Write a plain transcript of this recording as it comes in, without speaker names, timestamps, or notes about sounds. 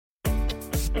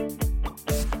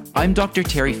I'm Dr.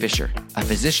 Terry Fisher, a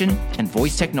physician and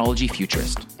voice technology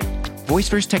futurist. Voice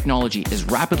First technology is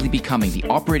rapidly becoming the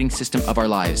operating system of our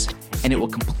lives, and it will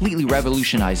completely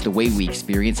revolutionize the way we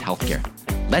experience healthcare.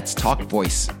 Let's talk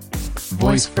voice.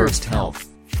 Voice First Health.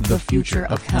 The future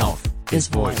of health is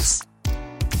voice.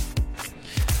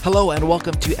 Hello and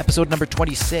welcome to episode number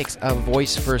 26 of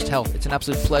Voice First Health. It's an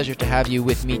absolute pleasure to have you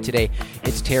with me today.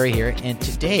 It's Terry here, and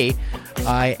today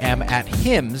I am at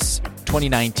HIMSS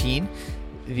 2019,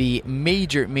 the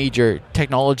major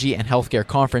technology and healthcare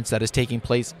conference that is taking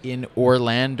place in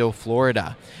Orlando,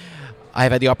 Florida.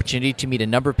 I've had the opportunity to meet a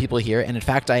number of people here, and in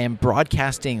fact, I am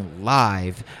broadcasting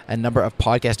live a number of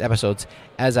podcast episodes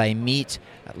as I meet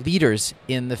leaders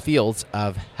in the fields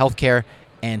of healthcare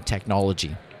and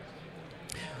technology.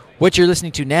 What you're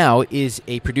listening to now is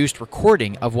a produced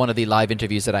recording of one of the live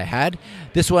interviews that I had.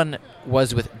 This one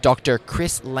was with Dr.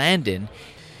 Chris Landon.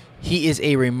 He is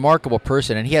a remarkable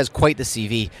person, and he has quite the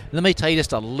CV. Let me tell you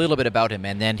just a little bit about him,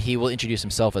 and then he will introduce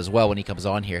himself as well when he comes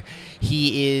on here.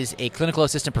 He is a clinical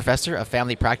assistant professor of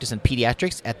family practice and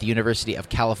pediatrics at the University of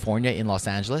California in Los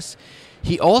Angeles.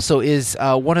 He also is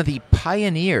one of the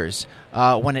pioneers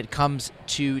when it comes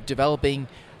to developing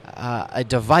a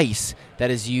device that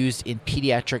is used in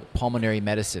pediatric pulmonary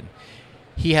medicine.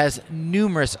 He has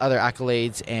numerous other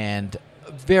accolades and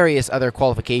various other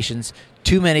qualifications,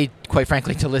 too many, quite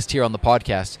frankly, to list here on the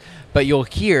podcast. But you'll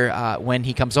hear when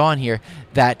he comes on here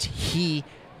that he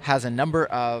has a number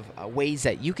of ways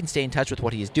that you can stay in touch with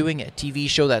what he is doing, a TV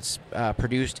show that's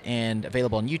produced and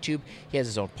available on YouTube. He has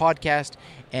his own podcast,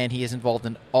 and he is involved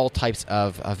in all types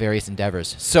of various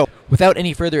endeavors. So without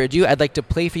any further ado, I'd like to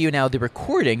play for you now the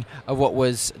recording of what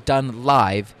was done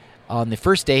live on the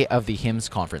first day of the HIMSS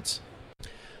conference.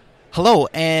 Hello,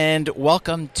 and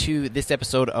welcome to this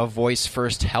episode of Voice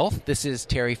First Health. This is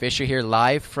Terry Fisher here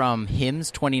live from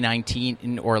HIMSS 2019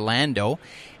 in Orlando.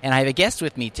 And I have a guest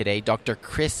with me today, Dr.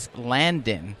 Chris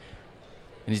Landon.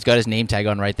 And he's got his name tag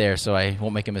on right there, so I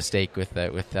won't make a mistake with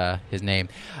his name.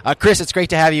 Chris, it's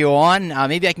great to have you on.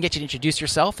 Maybe I can get you to introduce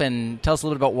yourself and tell us a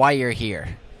little bit about why you're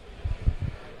here.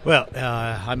 Well,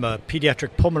 I'm a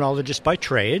pediatric pulmonologist by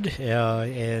trade,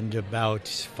 and about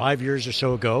 5 years or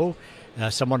so ago,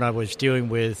 someone I was dealing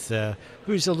with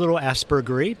who's a little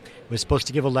Aspergery was supposed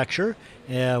to give a lecture.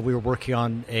 We were working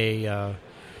on a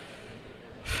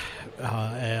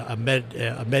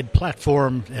med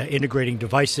platform integrating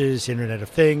devices, Internet of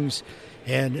Things,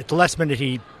 and at the last minute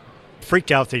he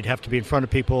freaked out that he'd have to be in front of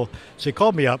people. So he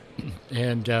called me up,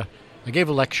 and I gave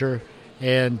a lecture,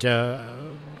 and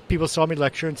people saw me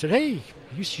lecture and said, "Hey,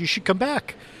 you should come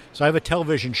back." So I have a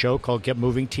television show called Get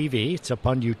Moving TV. It's up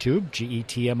on YouTube,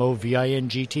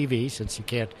 GETMOVING TV, since you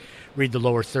can't read the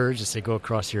lower thirds as they go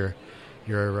across your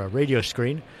radio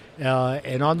screen.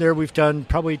 And on there we've done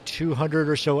probably 200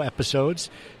 or so episodes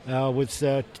with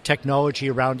technology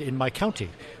around in my county,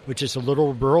 which is a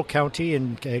little rural county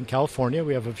in California.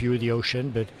 We have a view of the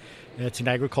ocean, but it's an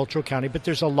agricultural county. But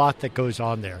there's a lot that goes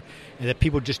on there and that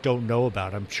people just don't know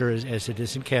about, I'm sure, as it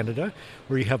is in Canada,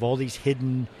 where you have all these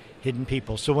hidden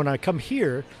people. So when I come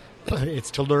here, it's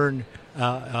to learn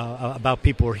about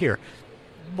people who are here,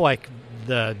 like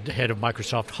the head of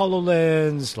Microsoft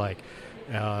HoloLens, like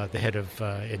the head of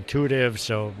Intuitive,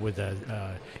 so with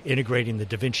integrating the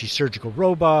Da Vinci surgical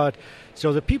robot.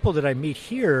 So the people that I meet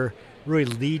here really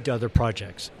lead to other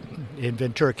projects. In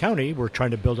Ventura County, we're trying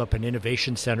to build up an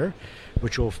innovation center,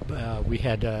 which we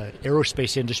had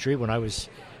aerospace industry when I was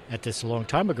at this a long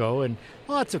time ago, and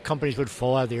lots of companies would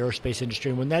fall out of the aerospace industry.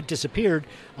 And when that disappeared,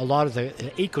 a lot of the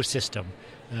ecosystem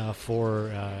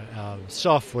for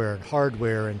software and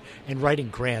hardware and writing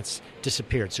grants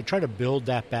disappeared. So try to build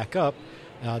that back up.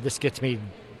 This gets me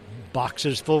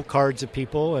boxes full of cards of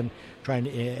people and trying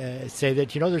to say that,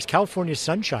 there's California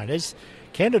sunshine. As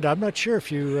Canada, I'm not sure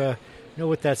if you know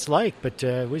what that's like, but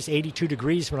it was 82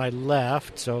 degrees when I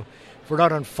left, so if we're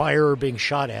not on fire or being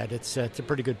shot at, it's a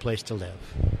pretty good place to live.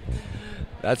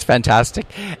 That's fantastic.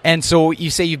 And so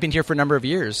you say you've been here for a number of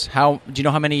years. Do you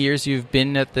know how many years you've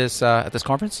been at this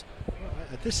conference?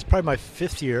 This is probably my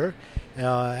fifth year.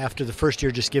 After the first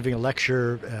year just giving a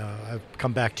lecture, I've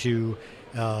come back to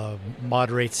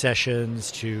moderate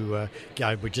sessions.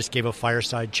 I just gave a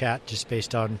fireside chat just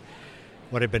based on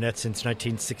what I've been at since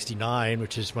 1969,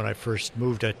 which is when I first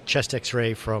moved a chest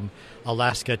X-ray from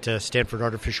Alaska to Stanford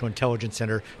Artificial Intelligence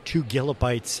Center, 2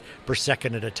 kilobytes per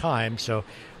second at a time. So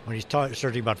when he's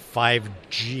starting about 5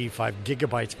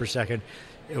 gigabytes per second,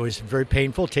 it was very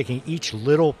painful, taking each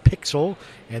little pixel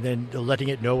and then letting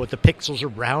it know what the pixels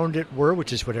around it were,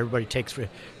 which is what everybody takes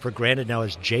for granted now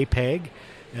as JPEG.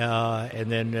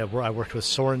 And then I worked with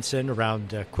Sorensen around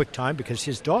QuickTime because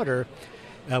his daughter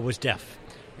was deaf.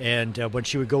 And when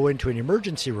she would go into an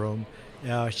emergency room,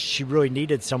 she really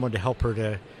needed someone to help her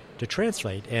to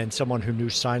translate, and someone who knew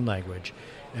sign language.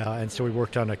 And so we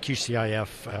worked on a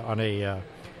QCIF, on a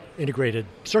integrated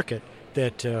circuit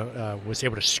that was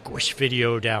able to squish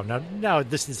video down. Now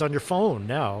this is on your phone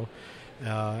now.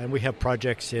 And we have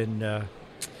projects in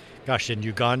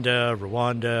Uganda,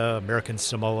 Rwanda, American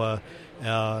Samoa,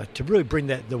 to really bring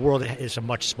the world is a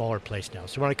much smaller place now.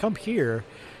 So when I come here,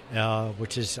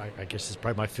 which is, I guess, is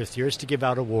probably my 5th year, is to give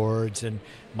out awards and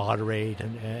moderate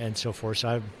and so forth.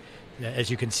 So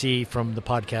as you can see from the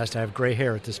podcast, I have gray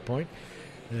hair at this point.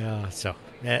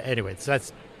 Anyway, so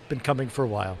that's been coming for a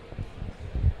while.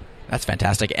 That's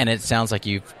fantastic, and it sounds like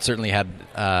you've certainly had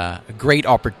great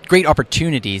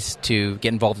opportunities to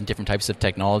get involved in different types of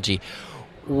technology.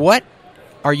 What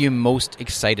are you most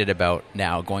excited about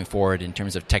now going forward in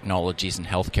terms of technologies in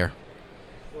healthcare?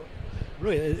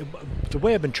 Really, the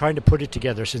way I've been trying to put it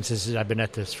together since I've been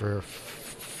at this for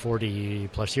 40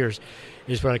 plus years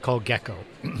is what I call Gecko.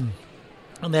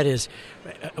 And that is,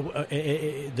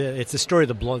 it's the story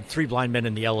of the 3 blind men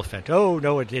and the elephant. Oh,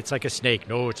 no, it's like a snake.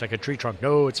 No, it's like a tree trunk.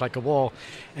 No, it's like a wall.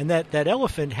 And that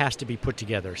elephant has to be put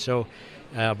together. So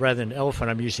rather than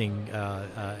elephant, I'm using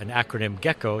an acronym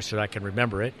Gecko so that I can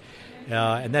remember it.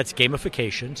 And that's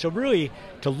gamification. So really,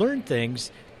 to learn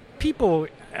things, people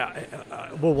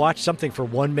will watch something for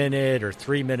 1 minute or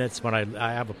 3 minutes when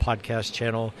I have a podcast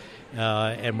channel.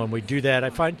 And when we do that, I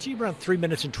find around 3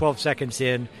 minutes and 12 seconds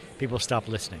in, people stop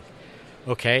listening.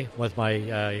 Okay, with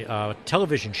my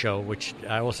television show, which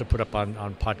I also put up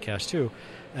on podcast too,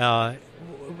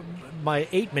 my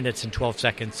 8 minutes and 12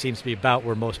 seconds seems to be about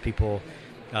where most people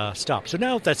stop. So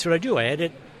now that's what I do. I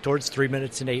edit towards 3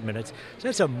 minutes and 8 minutes. So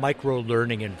that's a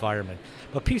micro-learning environment.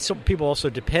 But people also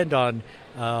depend on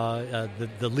the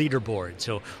leaderboard.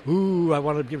 So, I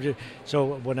want to give you.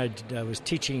 So when I was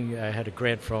teaching, I had a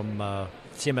grant from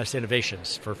CMS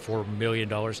Innovations for $4 million,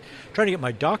 trying to get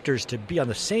my doctors to be on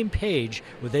the same page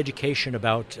with education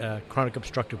about chronic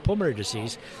obstructive pulmonary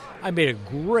disease. I made a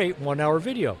great 1-hour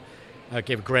video. I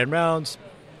gave grand rounds.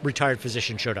 Retired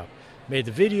physician showed up. Made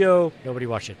the video. Nobody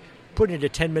watched it. Put it into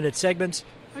 10-minute segments.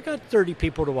 I got 30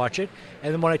 people to watch it.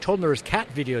 And then when I told them there was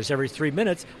cat videos every 3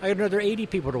 minutes, I got another 80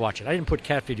 people to watch it. I didn't put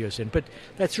cat videos in, but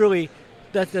that's really,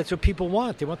 that's what people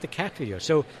want. They want the cat video.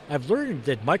 So I've learned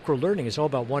that micro-learning is all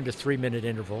about 1 to 3 minute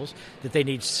intervals, that they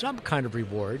need some kind of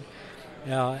reward.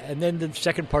 And then the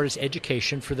second part is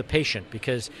education for the patient,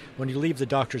 because when you leave the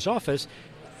doctor's office,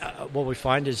 what we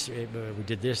find is, we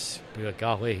did this,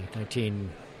 golly, 1960s,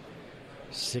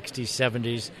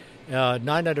 70s,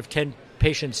 9 out of 10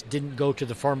 patients didn't go to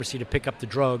the pharmacy to pick up the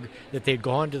drug that they'd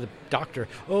gone to the doctor.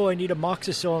 Oh, I need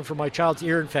amoxicillin for my child's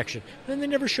ear infection. And they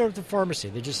never showed up at the pharmacy.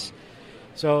 They just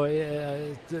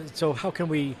so how can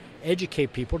we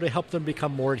educate people to help them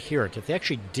become more adherent? If they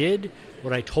actually did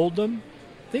what I told them,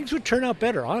 things would turn out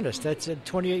better. Honest, that's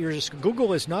 28 years of school.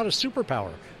 Google is not a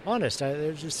superpower. Honest,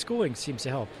 schooling seems to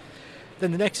help.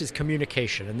 Then the next is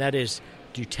communication, and that is,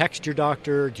 do you text your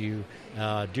doctor? Do you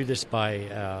do this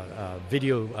by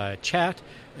video chat?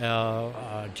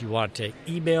 Do you want to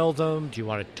email them? Do you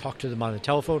want to talk to them on the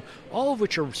telephone? All of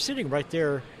which are sitting right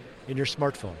there in your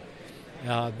smartphone.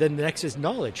 Then the next is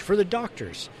knowledge for the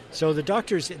doctors. So the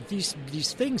doctors,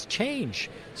 these things change.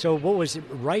 So what was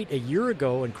right a year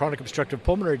ago in chronic obstructive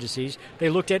pulmonary disease, they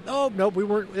looked at, we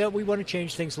want to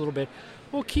change things a little bit.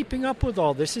 Well, keeping up with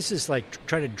all this is like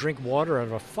trying to drink water out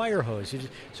of a fire hose.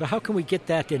 So how can we get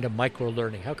that into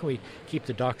micro-learning? How can we keep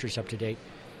the doctors up to date?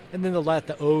 And then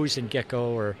the O's in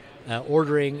Gecko are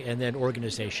ordering and then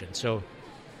organization. So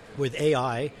with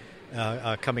AI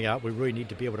coming out, we really need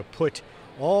to be able to put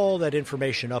all that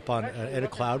information up on in a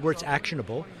cloud where it's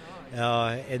actionable,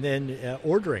 and then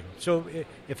ordering. So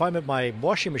if I'm at my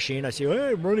washing machine, I say,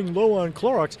 hey, I'm running low on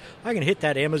Clorox, I can hit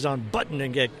that Amazon button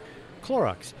and get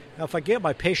Clorox. Now, if I get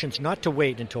my patients not to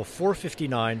wait until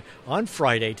 4:59 on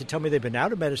Friday to tell me they've been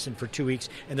out of medicine for 2 weeks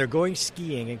and they're going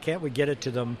skiing, and can't we get it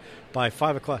to them by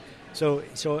 5 o'clock? So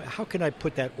how can I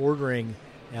put that ordering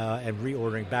and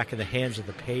reordering back in the hands of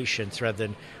the patients rather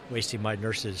than wasting my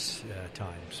nurses'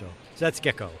 time? So that's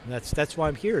Gecko. And that's why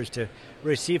I'm here, is to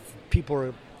really see if people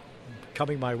are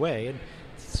coming my way. And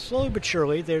slowly but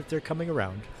surely, they're coming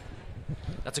around.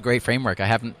 That's a great framework. I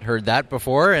haven't heard that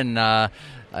before, and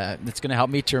it's going to help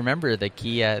me to remember the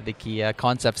key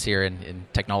concepts here in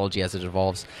technology as it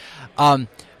evolves.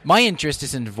 My interest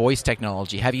is in voice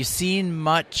technology. Have you seen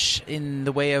much in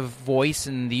the way of voice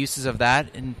and the uses of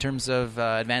that in terms of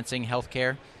advancing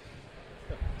healthcare?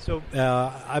 So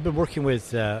I've been working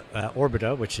with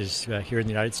Orbita, which is here in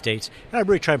the United States, and I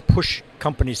really try and push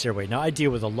companies their way. Now, I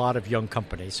deal with a lot of young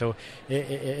companies, so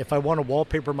if I want to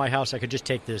wallpaper my house, I could just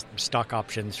take the stock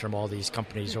options from all these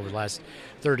companies over the last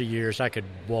 30 years. I could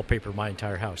wallpaper my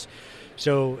entire house.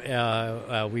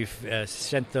 So we've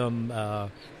sent them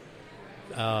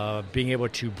being able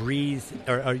to breathe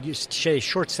or say a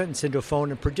short sentence into a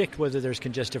phone and predict whether there's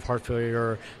congestive heart failure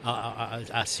or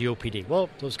a COPD. Well,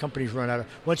 those companies run out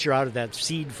once you're out of that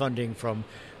seed funding from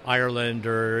Ireland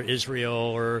or Israel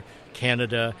or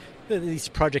Canada, these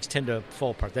projects tend to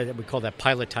fall apart. We call that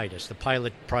pilotitis. The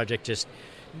pilot project just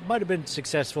might have been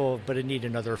successful, but it needed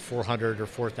another 400 or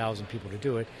 4,000 people to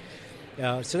do it.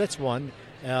 So that's one.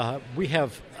 We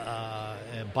have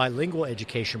bilingual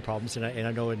education problems, and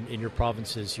I know in your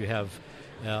provinces you have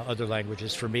other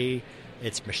languages. For me,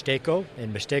 it's Mixteco.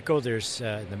 In Mixteco,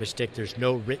 there's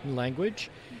no written language,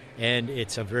 and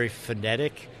it's a very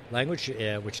phonetic language,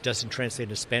 which doesn't translate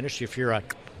into Spanish. If you're I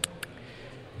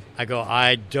go,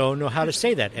 I don't know how to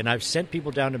say that, and I've sent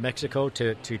people down to Mexico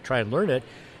to try and learn it,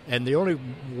 and the only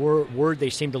word they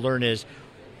seem to learn is,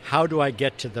 how do I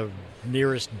get to the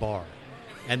nearest bar?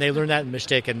 And they learn that in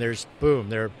Mixteco, and there's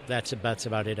boom. That's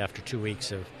about it after 2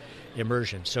 weeks of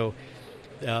immersion. So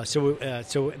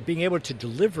being able to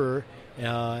deliver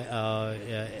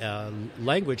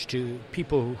language to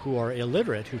people who are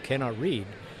illiterate, who cannot read,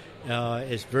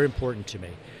 is very important to me.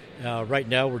 Right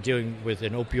now, we're dealing with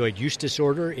an opioid use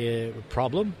disorder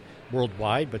problem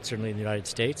worldwide, but certainly in the United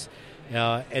States,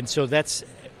 and so that's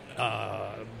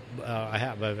I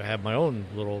have my own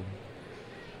little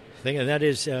thing, and that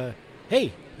is.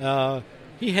 Hey,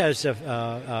 he has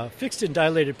fixed and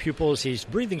dilated pupils. He's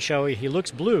breathing shallow. He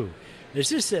looks blue. Is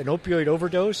this an opioid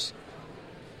overdose?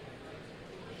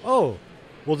 Oh,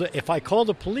 well, if I call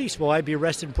the police, will I be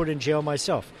arrested and put in jail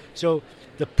myself? So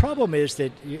the problem is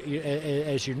that,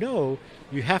 as you know,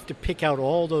 you have to pick out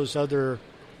all those other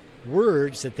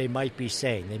words that they might be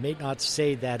saying. They may not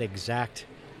say that exact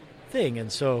thing, and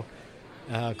so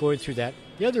going through that.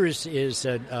 The other is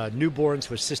newborns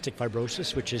with cystic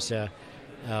fibrosis, which is a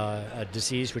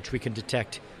disease which we can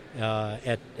detect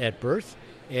at birth.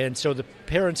 And so the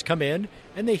parents come in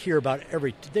and they hear about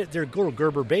their little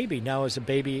Gerber baby now is a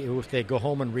baby who, if they go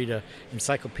home and read a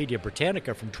Encyclopedia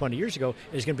Britannica from 20 years ago,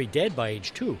 is going to be dead by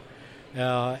age 2.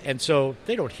 And so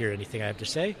they don't hear anything I have to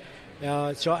say.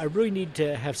 So I really need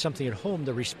to have something at home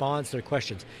that responds to their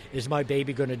questions. Is my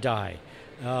baby going to die?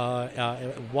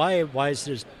 Why does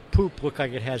this poop look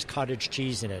like it has cottage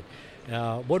cheese in it?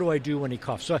 What do I do when he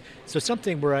coughs? So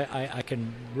something where I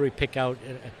can really pick out,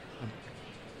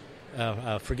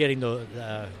 forgetting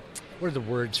what are the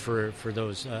words for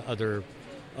those other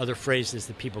phrases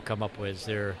that people come up with?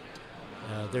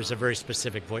 There's a very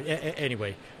specific voice.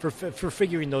 Anyway, for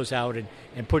figuring those out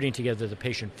and putting together the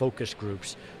patient focus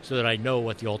groups so that I know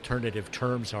what the alternative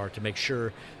terms are to make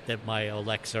sure that my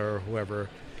Alexa or whoever,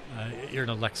 you're an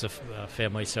Alexa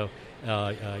family, so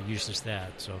uses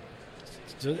that. So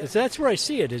that's where I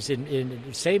see it, is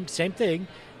in same thing,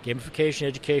 gamification,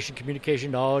 education,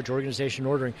 communication, knowledge, organization,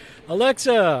 ordering.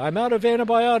 Alexa, I'm out of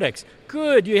antibiotics.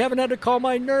 Good, you haven't had to call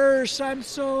my nurse. I'm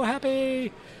so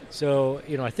happy. So,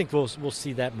 I think we'll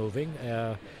see that moving.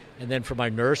 And then for my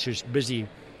nurse, who's busy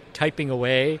typing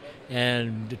away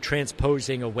and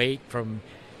transposing a weight from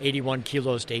 81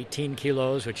 kilos to 18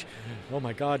 kilos, which, oh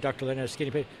my God, Dr. Lena is skinny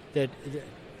pay, that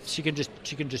she can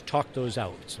just talk those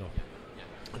out. So,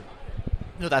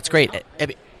 no, that's great.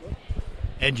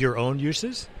 And your own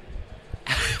uses?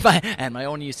 And my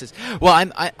own uses.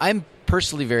 Well, I'm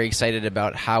personally very excited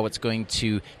about how it's going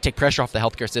to take pressure off the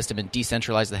healthcare system and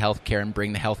decentralize the healthcare and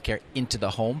bring the healthcare into the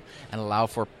home and allow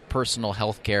for personal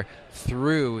healthcare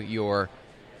through your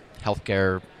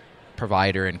healthcare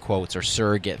provider, in quotes, or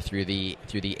surrogate through the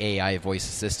AI voice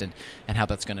assistant, and how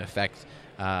that's going to affect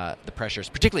the pressures,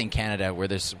 particularly in Canada, where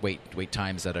there's wait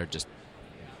times that are just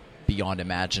beyond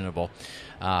imaginable.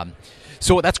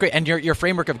 So that's great. And your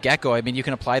framework of Gecko, I mean, you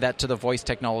can apply that to the voice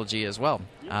technology as well.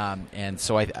 And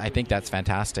so I think that's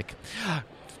fantastic.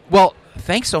 Well,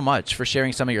 thanks so much for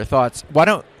sharing some of your thoughts. Why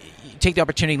don't you take the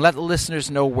opportunity and let the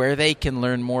listeners know where they can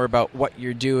learn more about what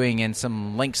you're doing and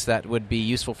some links that would be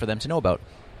useful for them to know about.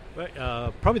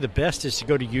 Probably the best is to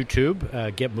go to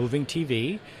YouTube, Get Moving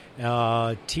TV,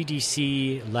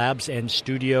 TDC Labs and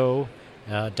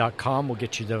Studio.com will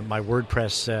get you my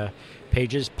WordPress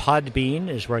pages. Podbean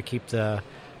is where I keep the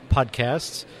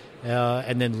podcasts.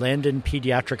 And then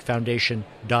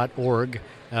LandonPediatricFoundation.org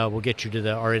will get you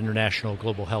to our international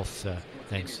global health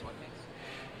things.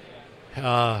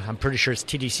 I'm pretty sure it's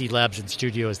TDC Labs and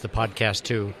Studio is the podcast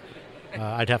too.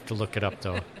 I'd have to look it up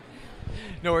though.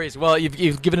 No worries. Well,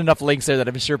 you've given enough links there that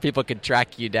I'm sure people could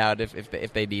track you down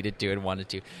if they needed to and wanted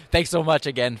to. Thanks so much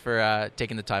again for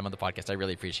taking the time on the podcast. I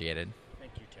really appreciate it.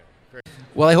 Thank you, Terry.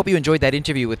 Well, I hope you enjoyed that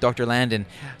interview with Dr. Landon.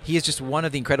 He is just one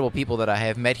of the incredible people that I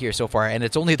have met here so far, and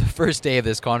it's only the first day of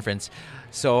this conference.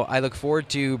 So I look forward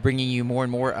to bringing you more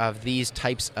and more of these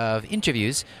types of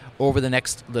interviews over the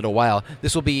next little while.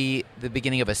 This will be the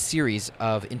beginning of a series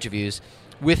of interviews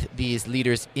with these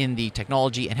leaders in the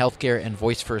technology and healthcare and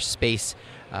voice first space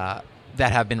that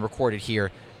have been recorded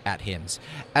here at HIMSS.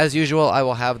 As usual, I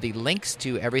will have the links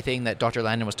to everything that Dr.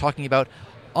 Landon was talking about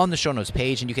on the show notes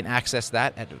page, and you can access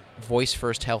that at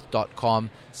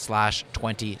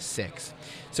voicefirsthealth.com/26.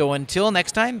 So until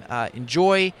next time,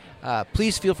 enjoy.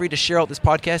 Please feel free to share out this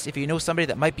podcast. If you know somebody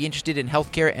that might be interested in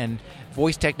healthcare and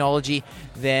voice technology,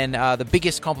 then the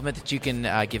biggest compliment that you can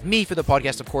give me for the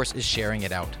podcast, of course, is sharing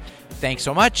it out. Thanks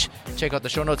so much. Check out the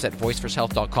show notes at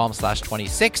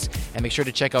voicefirsthealth.com/26, and make sure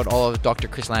to check out all of Dr.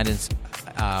 Chris Landon's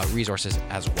resources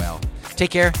as well.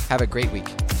 Take care. Have a great week.